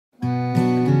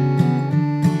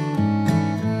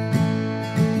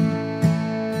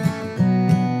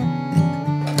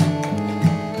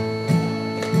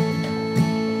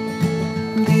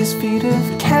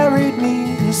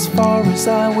stars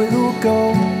I will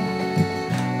go,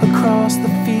 across the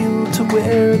field to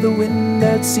where the wind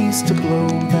had ceased to blow.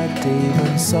 That day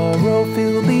when sorrow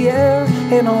filled the air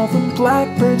and all the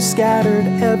blackbirds scattered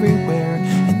everywhere,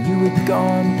 and you had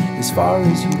gone as far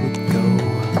as you would go.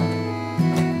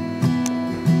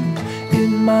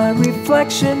 In my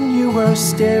reflection you were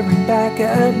staring back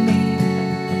at me.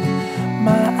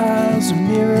 My eyes are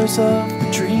mirrors of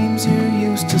the dreams you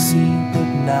used to see, but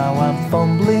now I'm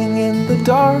fumbling in the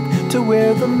dark to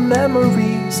where the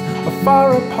memories are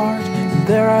far apart, and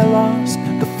there I lost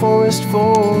the forest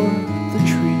for the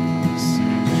trees.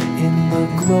 In the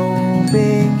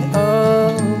gloaming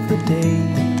of the day,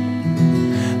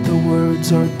 the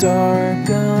words are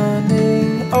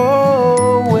darkening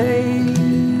away.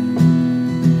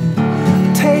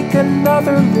 Take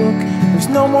another look, there's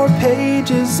no more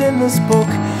pages in this book.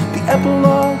 The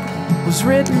epilogue was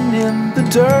written in the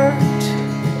dirt.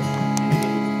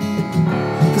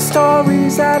 The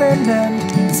story's at an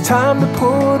end, it's time to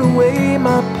put away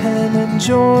my pen and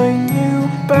join you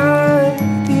by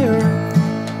the earth.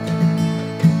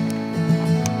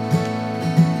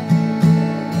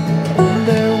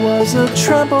 There was a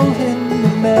tremble in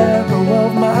the marrow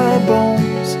of my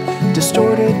bones,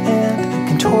 distorted and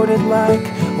contorted like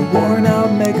a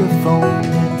worn-out megaphone.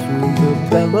 And through the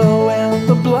bellow and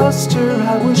the bluster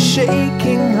I was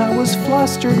shaking, I was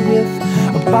flustered with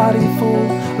a body full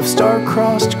of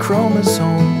star-crossed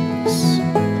chromosomes.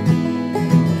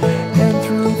 And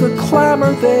through the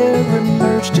clamor there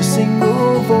emerged a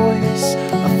single voice,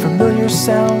 a familiar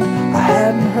sound I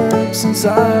hadn't heard since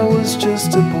I was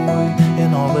just a boy.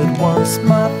 And all at once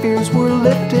my fears were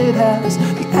lifted as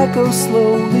the echo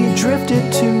slowly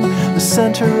drifted to the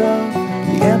center of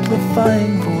the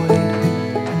amplifying void.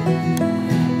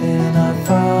 And I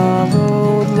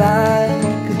followed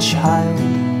like a child,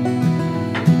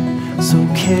 so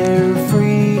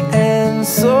carefree and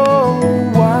so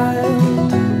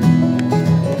wild.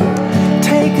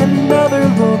 Take another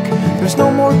look, there's no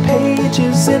more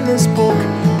pages in this book.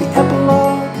 The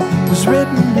epilogue was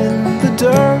written in the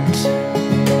dirt.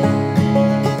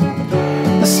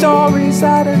 The story's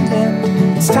at an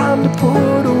end, it's time to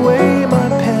put away my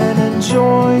pen and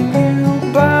join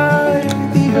you by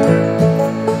the earth.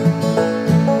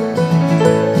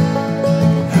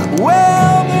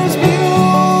 Well, there's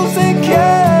music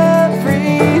everywhere,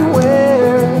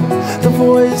 the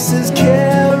voices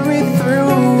carry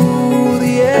through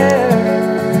the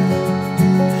air,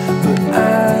 but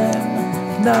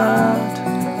I'm not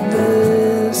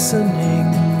listening.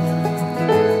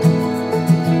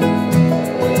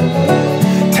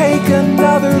 Take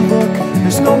another look,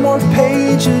 there's no more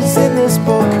pages in this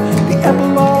book. The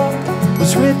epilogue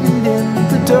was written in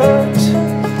the dirt.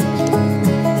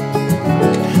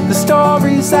 The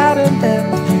story's at an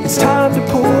end, it's time to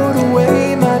put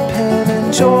away my pen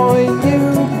and join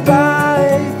you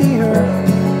by the earth.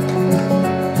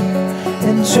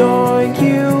 And join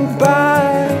you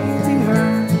by the earth.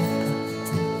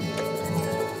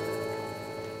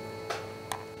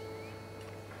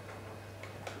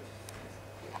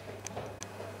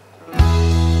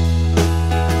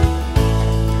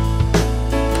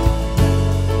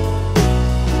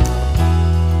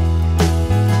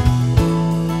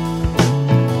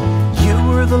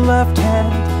 The left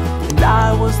hand and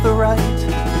I was the right.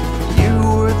 You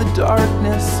were the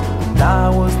darkness and I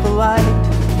was the light.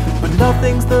 But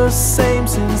nothing's the same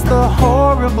since the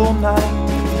horrible night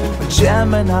when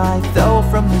Gemini fell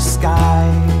from the sky.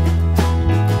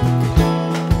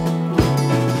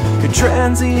 Your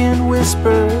transient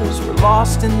whispers were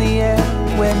lost in the air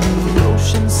when the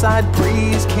oceanside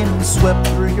breeze came and swept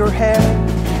through your hair,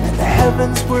 and the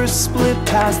heavens were split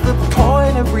past the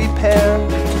point of repair.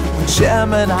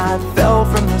 Gemini fell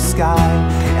from the sky,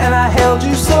 and I held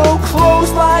you so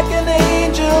close like an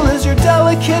angel. As your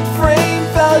delicate frame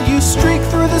fell, you streaked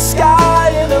through the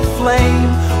sky in a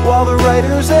flame, while the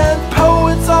writers and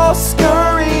poets all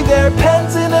scurry their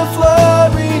pens in a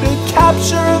flurry to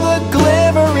capture the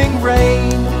glimmering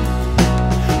rain.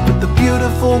 But the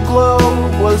beautiful glow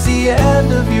was the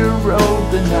end of your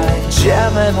road the night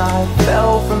Gemini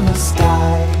fell from the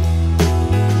sky.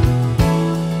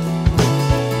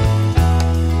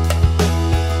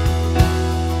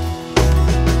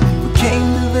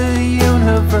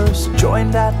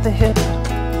 Joined at the hip,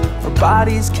 our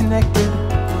bodies connected,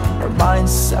 our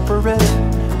minds separate.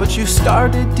 But you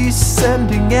started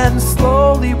descending and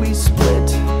slowly we split,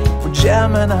 for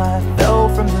Gemini fell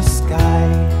from the sky.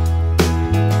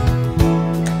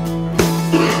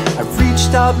 I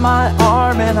reached out my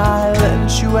arm and I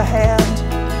lent you a hand,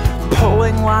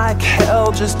 pulling like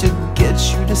hell just to get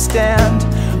you to stand.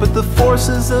 but the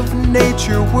forces of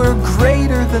nature were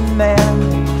greater than man.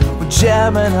 When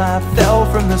Gemini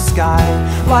fell from the sky,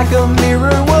 like a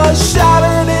mirror was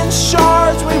shattered in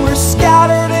shards, we were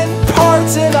scattered in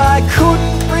parts, and I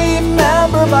couldn't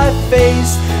remember my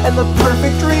face and the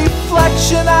perfect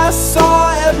reflection I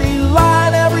saw. Every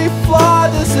line, every flaw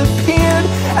disappeared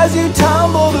as you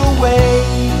tumbled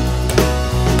away.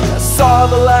 I saw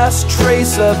the last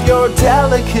trace of your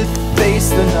delicate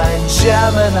face the night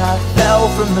Gemini fell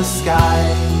from the sky.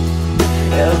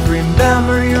 Every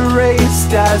memory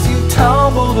erased as you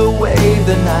tumbled away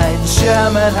the night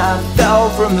Gemini fell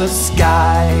from the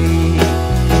sky.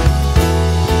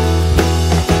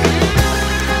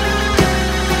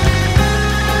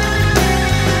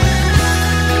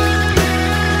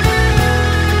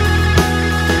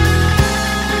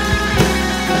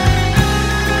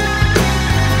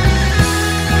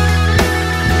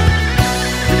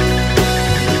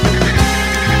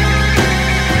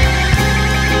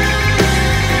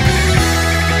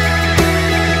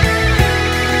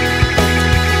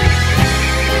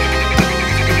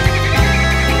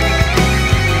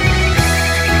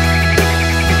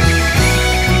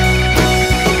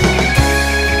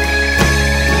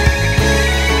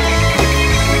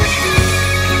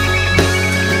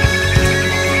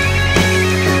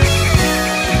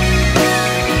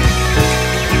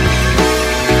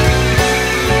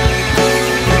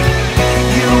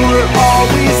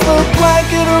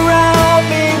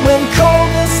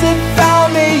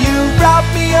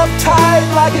 Tight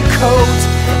like a coat.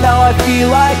 Now I feel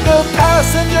like a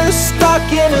passenger stuck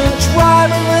in a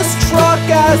driverless truck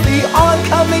as the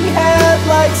oncoming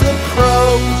headlights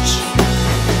approach.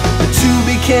 The two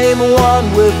became one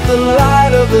with the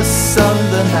light of the sun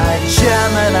the night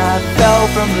Gemini fell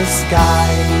from the sky.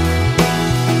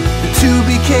 The two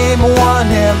became one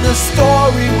and the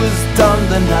story was done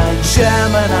the night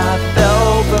Gemini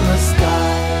fell from the sky.